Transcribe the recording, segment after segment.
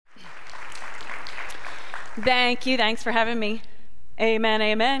Thank you. Thanks for having me. Amen,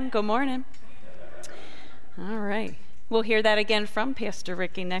 amen. Good morning. All right. We'll hear that again from Pastor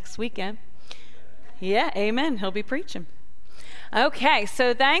Ricky next weekend. Yeah, amen. He'll be preaching. Okay,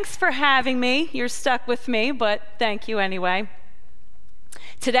 so thanks for having me. You're stuck with me, but thank you anyway.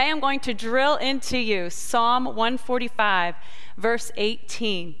 Today I'm going to drill into you Psalm 145, verse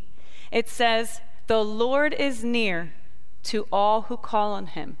 18. It says, "The Lord is near to all who call on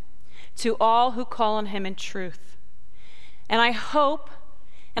him, to all who call on him in truth." And I hope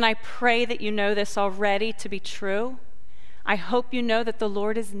and I pray that you know this already to be true. I hope you know that the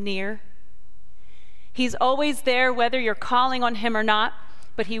Lord is near. He's always there whether you're calling on him or not,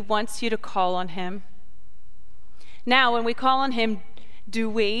 but he wants you to call on him. Now, when we call on him, do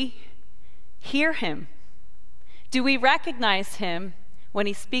we hear him? Do we recognize him when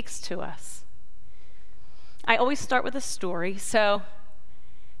he speaks to us? I always start with a story. So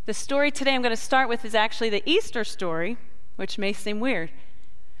the story today I'm going to start with is actually the Easter story, which may seem weird.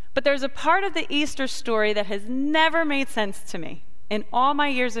 But there's a part of the Easter story that has never made sense to me in all my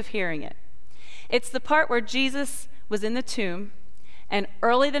years of hearing it. It's the part where Jesus was in the tomb, and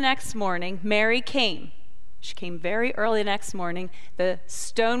early the next morning, Mary came. She came very early the next morning. The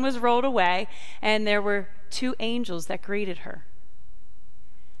stone was rolled away, and there were two angels that greeted her.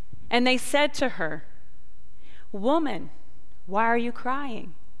 And they said to her, "Woman, why are you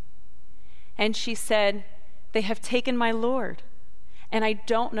crying?" And she said, "They have taken my Lord, and I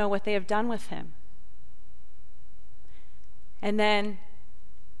don't know what they have done with him." And then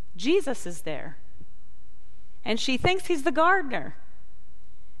Jesus is there, and she thinks he's the gardener.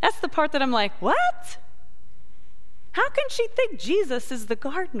 That's the part that I'm like, what? How can she think Jesus is the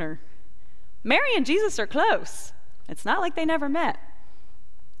gardener? Mary and Jesus are close. It's not like they never met.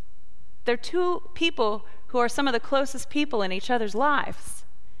 They're two people who are some of the closest people in each other's lives.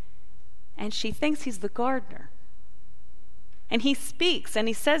 And she thinks he's the gardener. And he speaks and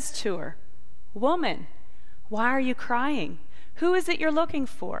he says to her, "Woman, why are you crying? Who is it you're looking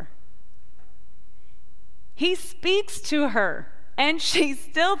for?" He speaks to her, and she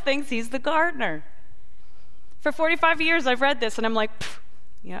still thinks he's the gardener. For 45 years, I've read this, and I'm like,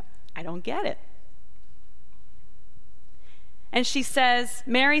 yeah, I don't get it. And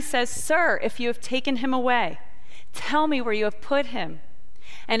Mary says, "Sir, if you have taken him away, tell me where you have put him."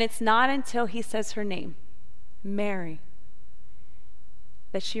 And it's not until he says her name, Mary,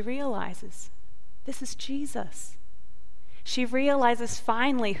 that she realizes this is Jesus. She realizes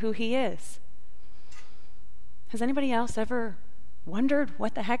finally who he is. Has anybody else ever wondered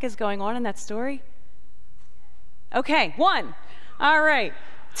what the heck is going on in that story? Okay, one. All right.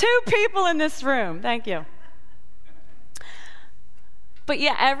 Two people in this room. Thank you. But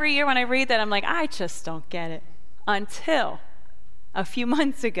yeah, every year when I read that, I'm like, I just don't get it. Until a few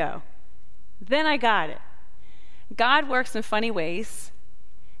months ago. Then I got it. God works in funny ways,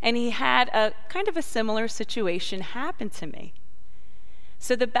 and he had a kind of a similar situation happen to me.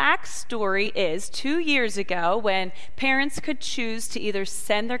 So the backstory is 2 years ago, when parents could choose to either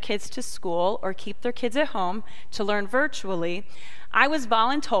send their kids to school or keep their kids at home to learn virtually, I was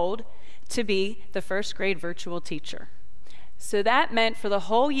voluntold to be the first grade virtual teacher. So that meant for the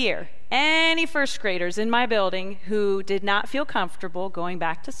whole year, any first graders in my building who did not feel comfortable going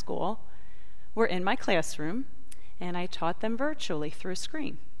back to school were in my classroom, and I taught them virtually through a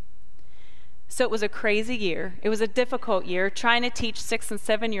screen. So it was a crazy year. It was a difficult year trying to teach 6- and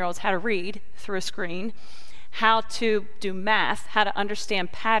 7-year-olds how to read through a screen, how to do math, how to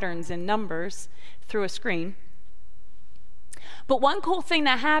understand patterns and numbers through a screen. But one cool thing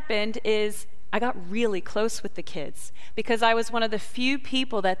that happened is I got really close with the kids because I was one of the few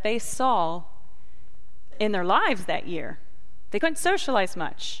people that they saw in their lives that year. They couldn't socialize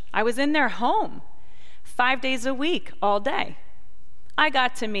much. I was in their home 5 days a week, all day. I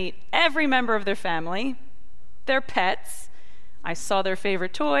got to meet every member of their family, their pets. I saw their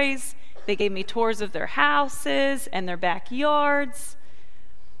favorite toys. They gave me tours of their houses and their backyards.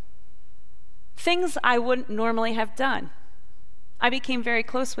 Things I wouldn't normally have done. I became very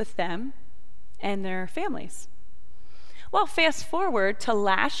close with them and their families. Well, fast forward to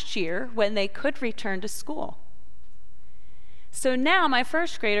last year when they could return to school. So now my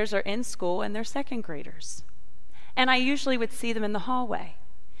first graders are in school and they're second graders. And I usually would see them in the hallway.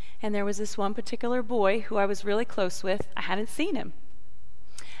 And there was this one particular boy who I was really close with. I hadn't seen him.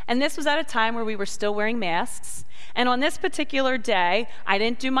 And this was at a time where we were still wearing masks. And on this particular day, I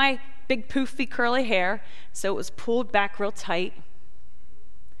didn't do my big poofy curly hair, so it was pulled back real tight.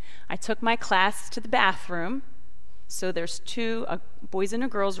 I took my class to the bathroom. So there's two boys and a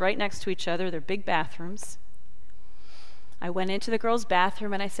girls right next to each other. They're big bathrooms. I went into the girls'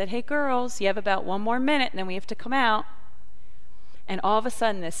 bathroom and I said, "Hey girls, you have about 1 more minute and then we have to come out." And all of a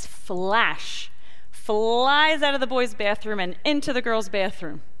sudden this flash flies out of the boys' bathroom and into the girls'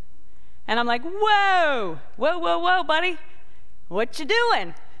 bathroom. And I'm like, whoa, buddy, what you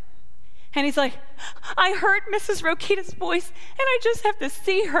doing? And he's like, "I heard Mrs. Rokita's voice and I just have to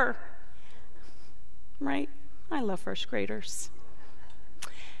see her." Right? I love first graders.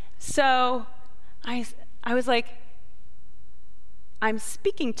 So I was like, I'm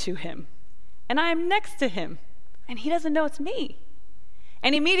speaking to him and I'm next to him and he doesn't know it's me.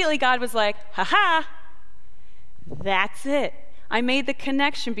 And immediately God was like, "Ha, that's it." I made the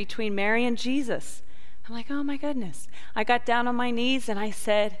connection between Mary and Jesus. I'm like, oh my goodness. I got down on my knees and I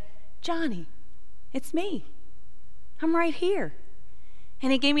said, "Johnny, it's me. I'm right here."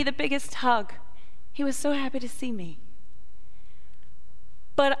 And he gave me the biggest hug. He was so happy to see me.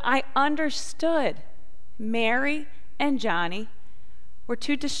 But I understood Mary and Johnny were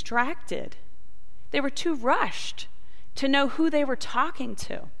too distracted. They were too rushed to know who they were talking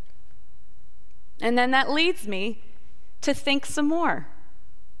to. And then that leads me to think some more.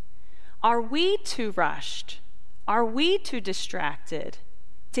 Are we too rushed? Are we too distracted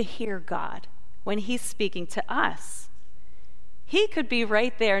to hear God when he's speaking to us? He could be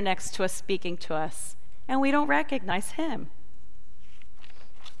right there next to us speaking to us, and we don't recognize him.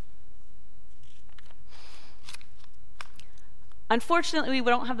 Unfortunately, we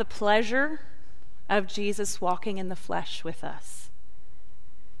don't have the pleasure of Jesus walking in the flesh with us.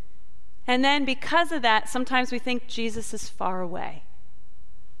 And then because of that, sometimes we think Jesus is far away.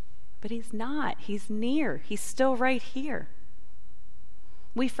 But he's not. He's near. He's still right here.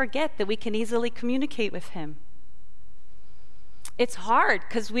 We forget that we can easily communicate with him. It's hard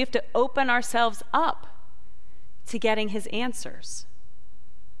because we have to open ourselves up to getting his answers.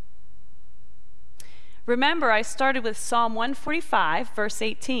 Remember, I started with Psalm 145, verse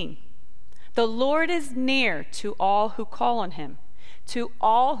 18. "The Lord is near to all who call on him, to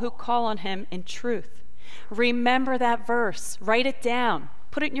all who call on him in truth." Remember that verse. Write it down.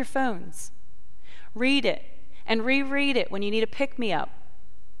 Put it in your phones. Read it and reread it when you need a pick-me-up.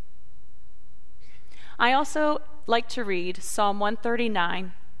 I also like to read Psalm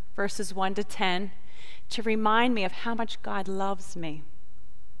 139, verses 1 to 10, to remind me of how much God loves me.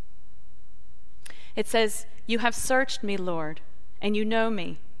 It says, "You have searched me, Lord, and you know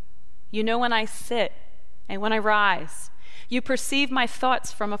me. You know when I sit and when I rise. You perceive my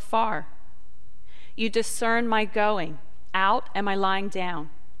thoughts from afar. You discern my going out and my lying down.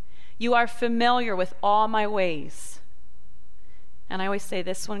 You are familiar with all my ways." And I always say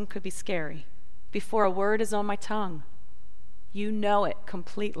this one could be scary. Before a word is on my tongue, you know it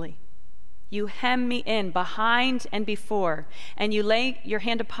completely. You hem me in behind and before, and you lay your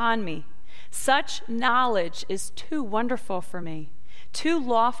hand upon me. Such knowledge is too wonderful for me, too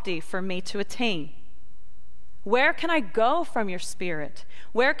lofty for me to attain. Where can I go from your spirit?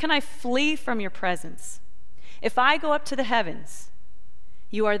 Where can I flee from your presence? If I go up to the heavens,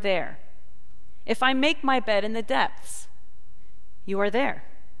 you are there. If I make my bed in the depths, you are there.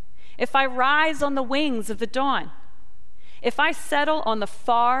 If I rise on the wings of the dawn, if I settle on the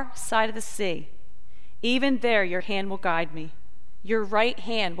far side of the sea, even there your hand will guide me. Your right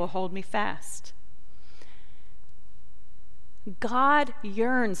hand will hold me fast. God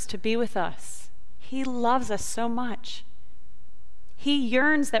yearns to be with us. He loves us so much. He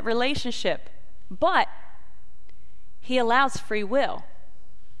yearns that relationship, but he allows free will.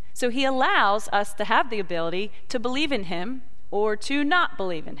 So he allows us to have the ability to believe in him or to not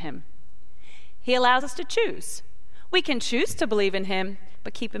believe in him. He allows us to choose. We can choose to believe in him,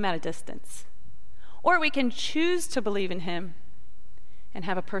 but keep him at a distance. Or we can choose to believe in him and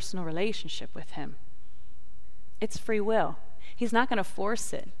have a personal relationship with him. It's free will. He's not going to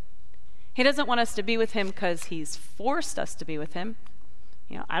force it. He doesn't want us to be with him because he's forced us to be with him.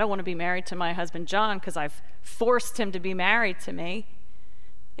 You know, I don't want to be married to my husband John because I've forced him to be married to me.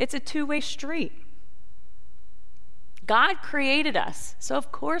 It's a two-way street. God created us, so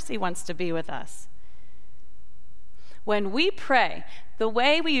of course he wants to be with us. When we pray, the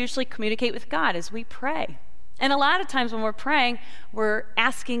way we usually communicate with God is we pray. And a lot of times when we're praying, we're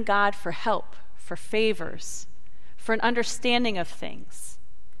asking God for help, for favors, for an understanding of things.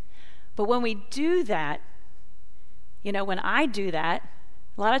 But when we do that, when I do that,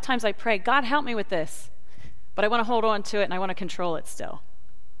 a lot of times I pray, "God, help me with this," but I want to hold on to it and I want to control it still.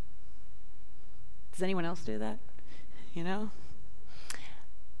 Does anyone else do that?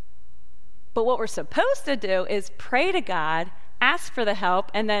 But what we're supposed to do is pray to God, ask for the help,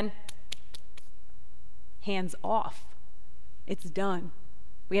 and then hands off. It's done.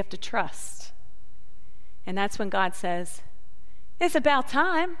 We have to trust. And that's when God says, It's about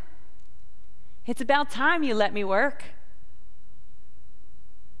time. It's about time you let me work.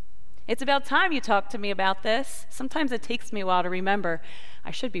 It's about time you talk to me about this. Sometimes it takes me a while to remember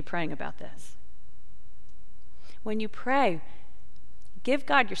I should be praying about this. When you pray, give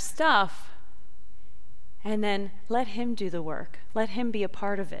God your stuff and then let him do the work. Let him be a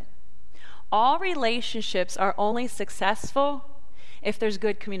part of it. All relationships are only successful if there's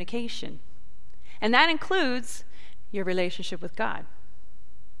good communication. And that includes your relationship with God.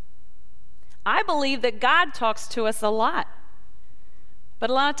 I believe that God talks to us a lot, but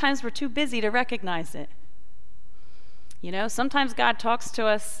a lot of times we're too busy to recognize it. You know, sometimes God talks to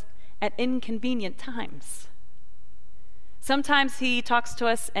us at inconvenient times. Sometimes he talks to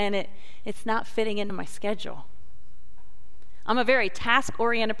us and it's not fitting into my schedule. I'm a very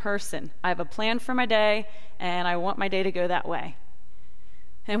task-oriented person. I have a plan for my day, and I want my day to go that way.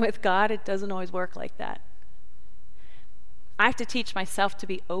 And with God, it doesn't always work like that. I have to teach myself to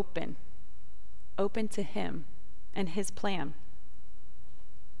be open to him and his plan.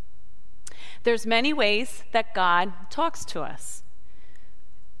 There's many ways that God talks to us.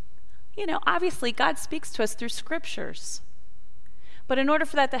 You know, obviously, God speaks to us through scriptures. But in order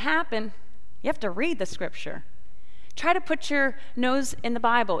for that to happen, you have to read the scripture. Try to put your nose in the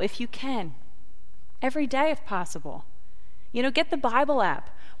Bible if you can, every day if possible. You know, get the Bible app.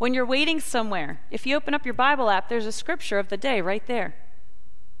 When you're waiting somewhere, if you open up your Bible app, there's a scripture of the day right there.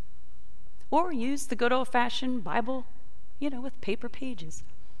 Or use the good old-fashioned Bible, you know, with paper pages.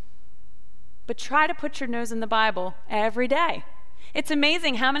 But try to put your nose in the Bible every day. It's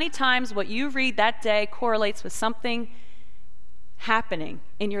amazing how many times what you read that day correlates with something happening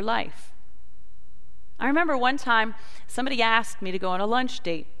in your life. I remember one time somebody asked me to go on a lunch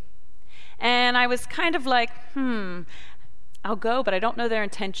date. And I was kind of like, I'll go, but I don't know their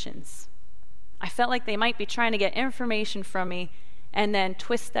intentions. I felt like they might be trying to get information from me and then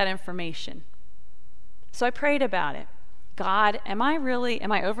twist that information. So I prayed about it. God, am I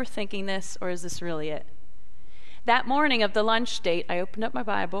overthinking this, or is this really it? That morning of the lunch date, I opened up my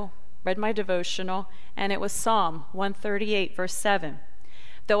Bible, read my devotional, and it was Psalm 138, verse 7.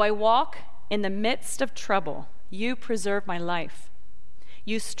 Though I walk in the midst of trouble, you preserve my life.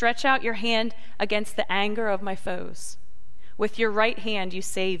 You stretch out your hand against the anger of my foes. With your right hand, you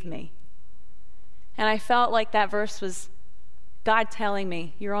save me. And I felt like that verse was God telling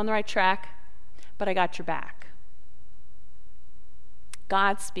me, you're on the right track, but I got your back.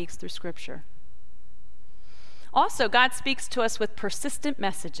 God speaks through Scripture. Also, God speaks to us with persistent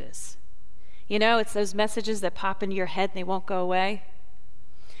messages. You know, it's those messages that pop into your head and they won't go away.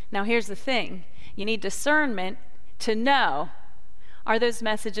 Now, here's the thing. You need discernment to know, are those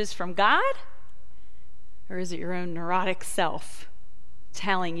messages from God? Or is it your own neurotic self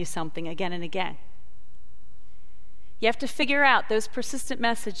telling you something again and again? You have to figure out those persistent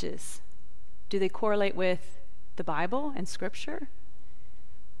messages. Do they correlate with the Bible and Scripture?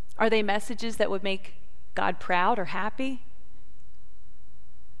 Are they messages that would make God proud or happy?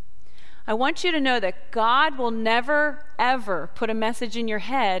 I want you to know that God will never, ever put a message in your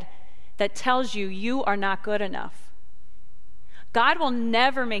head that tells you you are not good enough. God will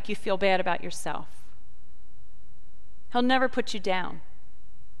never make you feel bad about yourself. He'll never put you down.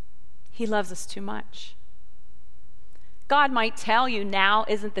 He loves us too much. God might tell you now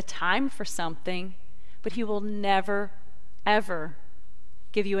isn't the time for something, but he will never, ever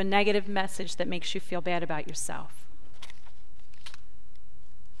give you a negative message that makes you feel bad about yourself.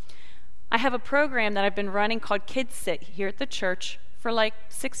 I have a program that I've been running called Kids Sit here at the church for like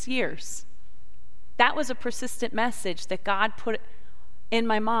 6 years. That was a persistent message that God put in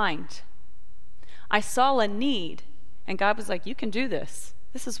my mind. I saw a need, and God was like, you can do this.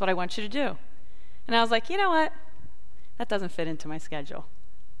 This is what I want you to do. And I was like, you know what? That doesn't fit into my schedule.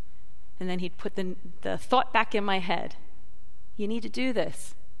 And then he'd put the thought back in my head. You need to do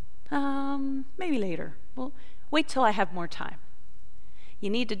this. Maybe later. Well, wait till I have more time.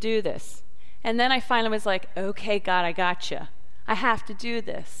 You need to do this. And then I finally was like, okay, God, I gotcha. I have to do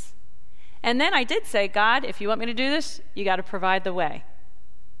this. And then I did say, God, if you want me to do this, you got to provide the way.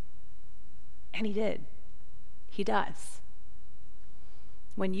 And he did. He does.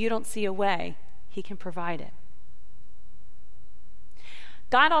 When you don't see a way, he can provide it.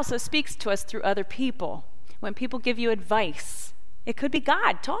 God also speaks to us through other people. When people give you advice, it could be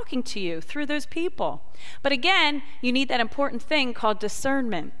God talking to you through those people. But again, you need that important thing called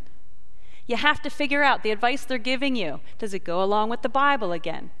discernment. You have to figure out the advice they're giving you. Does it go along with the Bible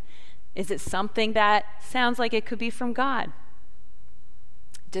again? Is it something that sounds like it could be from God?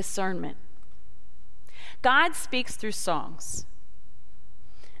 Discernment. God speaks through songs.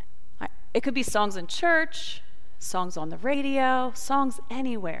 It could be songs in church, songs on the radio, songs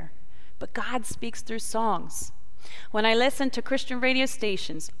anywhere. But God speaks through songs. When I listen to Christian radio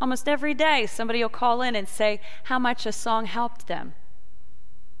stations, almost every day somebody will call in and say how much a song helped them.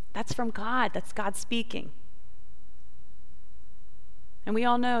 That's from God. That's God speaking. And we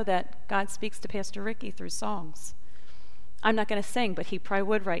all know that God speaks to Pastor Ricky through songs. I'm not going to sing, but he probably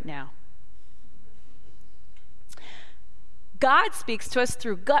would right now. God speaks to us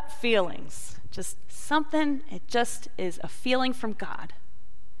through gut feelings. Just something, it just is a feeling from God.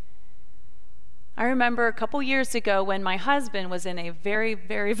 I remember a couple years ago when my husband was in a very,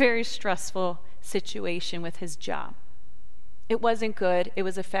 very, very stressful situation with his job. It wasn't good. It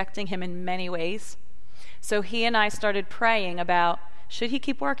was affecting him in many ways. So he and I started praying about, should he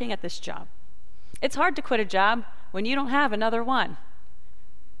keep working at this job? It's hard to quit a job when you don't have another one.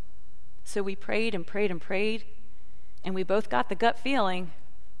 So we prayed and prayed and prayed, and we both got the gut feeling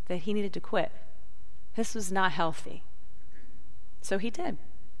that he needed to quit. This was not healthy. So he did.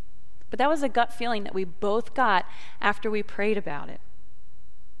 But that was a gut feeling that we both got after we prayed about it.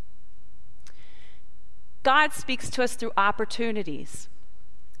 God speaks to us through opportunities.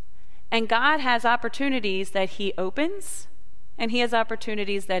 And God has opportunities that he opens, and he has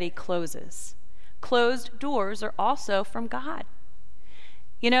opportunities that he closes. Closed doors are also from God.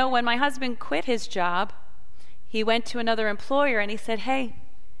 You know, when my husband quit his job, he went to another employer and he said, "Hey,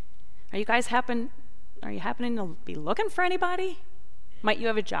 are you happening to be looking for anybody? Might you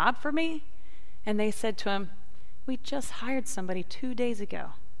have a job for me?" And they said to him, "We just hired somebody 2 days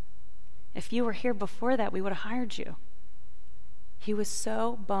ago. If you were here before that, we would have hired you." He was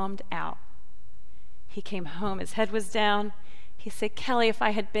so bummed out. He came home, his head was down. He said, "Kelly, if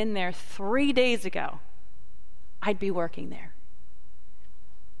I had been there 3 days ago, I'd be working there."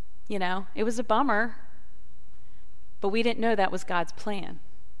 You know, it was a bummer, but we didn't know that was God's plan.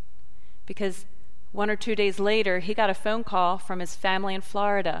 Because 1 or 2 days later, he got a phone call from his family in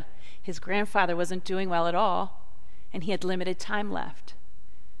Florida. His grandfather wasn't doing well at all, and he had limited time left.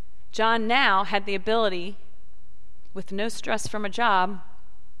 John now had the ability, with no stress from a job,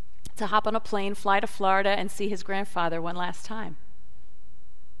 to hop on a plane, fly to Florida, and see his grandfather one last time.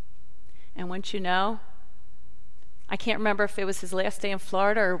 And wouldn't you know, I can't remember if it was his last day in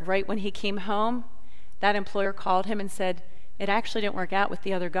Florida or right when he came home, that employer called him and said, "It actually didn't work out with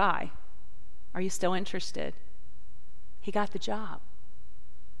the other guy. Are you still interested?" He got the job.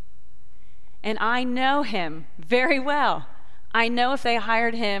 And I know him very well. I know if they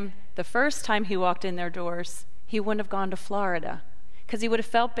hired him the first time he walked in their doors, he wouldn't have gone to Florida, because he would have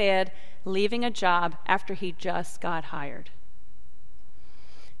felt bad leaving a job after he just got hired.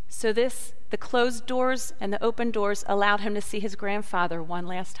 So the closed doors and the open doors allowed him to see his grandfather one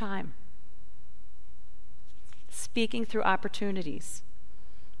last time. Speaking through opportunities.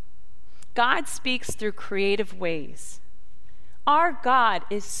 God speaks through creative ways. Our God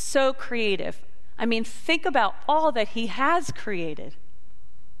is so creative. I mean, think about all that he has created.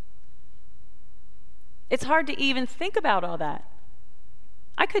 It's hard to even think about all that.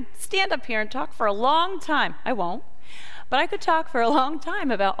 I could stand up here and talk for a long time. I won't. But I could talk for a long time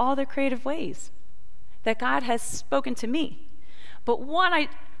about all the creative ways that God has spoken to me. But one, I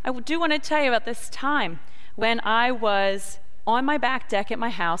do want to tell you about this time when I was on my back deck at my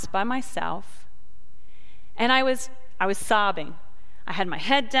house by myself, and I was sobbing. I had my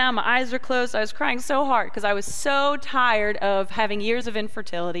head down, my eyes were closed. I was crying so hard because I was so tired of having years of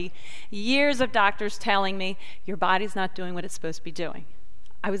infertility, years of doctors telling me, your body's not doing what it's supposed to be doing.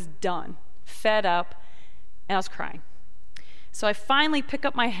 I was done, fed up, and I was crying. So I finally pick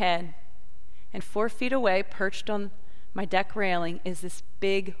up my head, and 4 feet away, perched on my deck railing, is this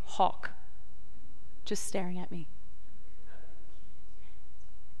big hawk just staring at me.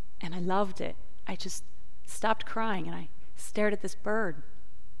 And I loved it. I just stopped crying, and I stared at this bird.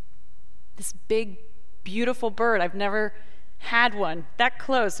 This big, beautiful bird. I've never had one that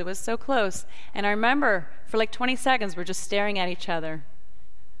close. It was so close. And I remember for like 20 seconds, we're just staring at each other,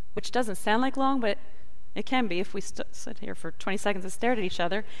 which doesn't sound like long, but it can be if we sit here for 20 seconds and stared at each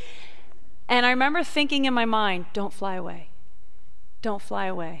other. And I remember thinking in my mind, don't fly away. Don't fly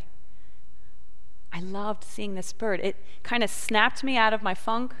away. I loved seeing this bird. It kind of snapped me out of my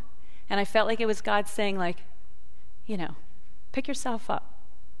funk, and I felt like it was God saying, like, you know, pick yourself up.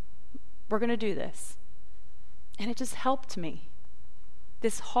 We're going to do this. And it just helped me.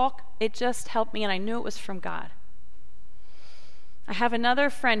 This hawk, it just helped me, and I knew it was from God. I have another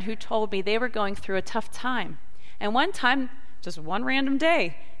friend who told me they were going through a tough time. And one time, just one random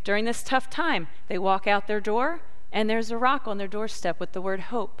day, during this tough time, they walk out their door, and there's a rock on their doorstep with the word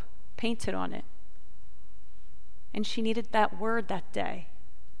hope painted on it. And she needed that word that day.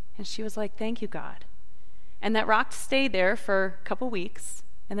 And she was like, thank you, God. And that rock stayed there for a couple weeks,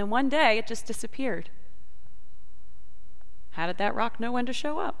 and then one day it just disappeared. How did that rock know when to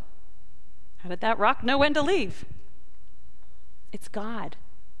show up? How did that rock know when to leave? It's God.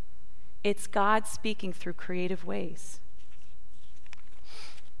 It's God speaking through creative ways.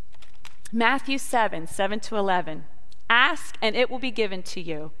 Matthew 7:7-11. Ask and it will be given to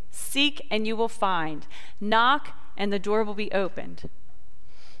you. Seek and you will find. Knock and the door will be opened.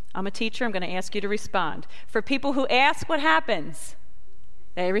 I'm a teacher. I'm going to ask you to respond. For people who ask, what happens?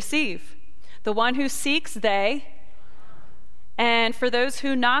 They receive. The one who seeks, they. And for those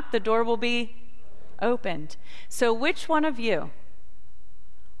who knock, the door will be opened. So which one of you,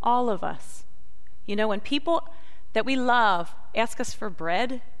 all of us, when people that we love ask us for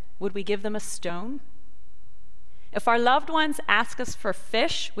bread, would we give them a stone? If our loved ones ask us for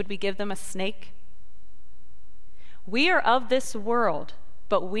fish, would we give them a snake? We are of this world,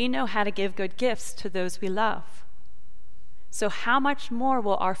 but we know how to give good gifts to those we love. So how much more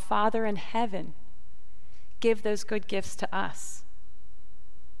will our Father in heaven give those good gifts to us?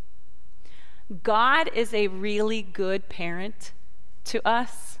 God is a really good parent to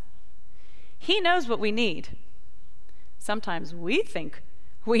us. He knows what we need. Sometimes we think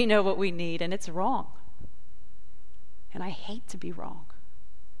we know what we need, and it's wrong. And I hate to be wrong.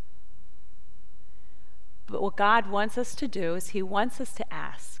 But what God wants us to do is he wants us to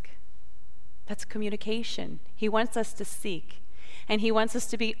ask. That's communication. He wants us to seek. And he wants us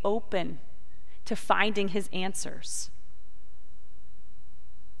to be open to finding his answers.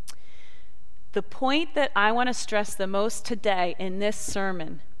 The point that I want to stress the most today in this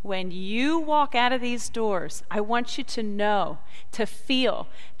sermon, when you walk out of these doors, I want you to know, to feel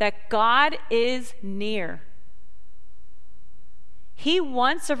that God is near. He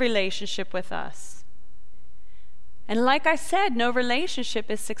wants a relationship with us. And like I said, no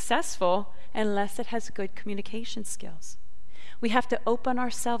relationship is successful unless it has good communication skills. We have to open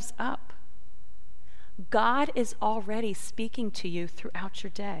ourselves up. God is already speaking to you throughout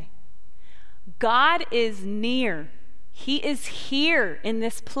your day. God is near. He is here in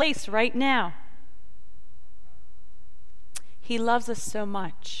this place right now. He loves us so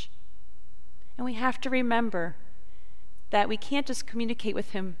much. And we have to remember that we can't just communicate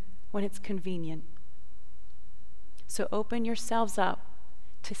with him when it's convenient. So open yourselves up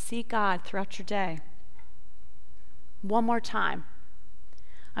to see God throughout your day. One more time.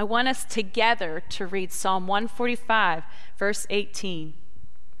 I want us together to read Psalm 145, verse 18.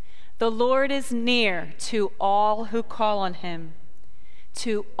 The Lord is near to all who call on him,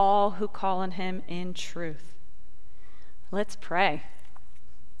 to all who call on him in truth. Let's pray.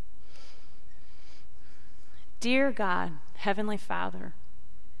 Dear God, Heavenly Father,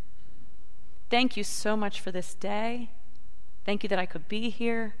 thank you so much for this day. Thank you that I could be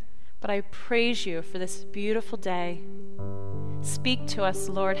here, but I praise you for this beautiful day. Speak to us,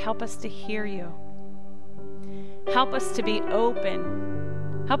 Lord. Help us to hear you. Help us to be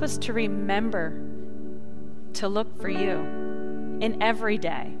open. Help us to remember to look for you in every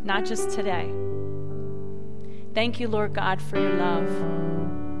day, not just today. Thank you, Lord God, for your love.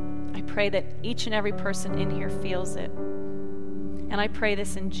 I pray that each and every person in here feels it. And I pray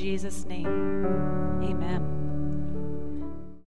this in Jesus' name. Amen.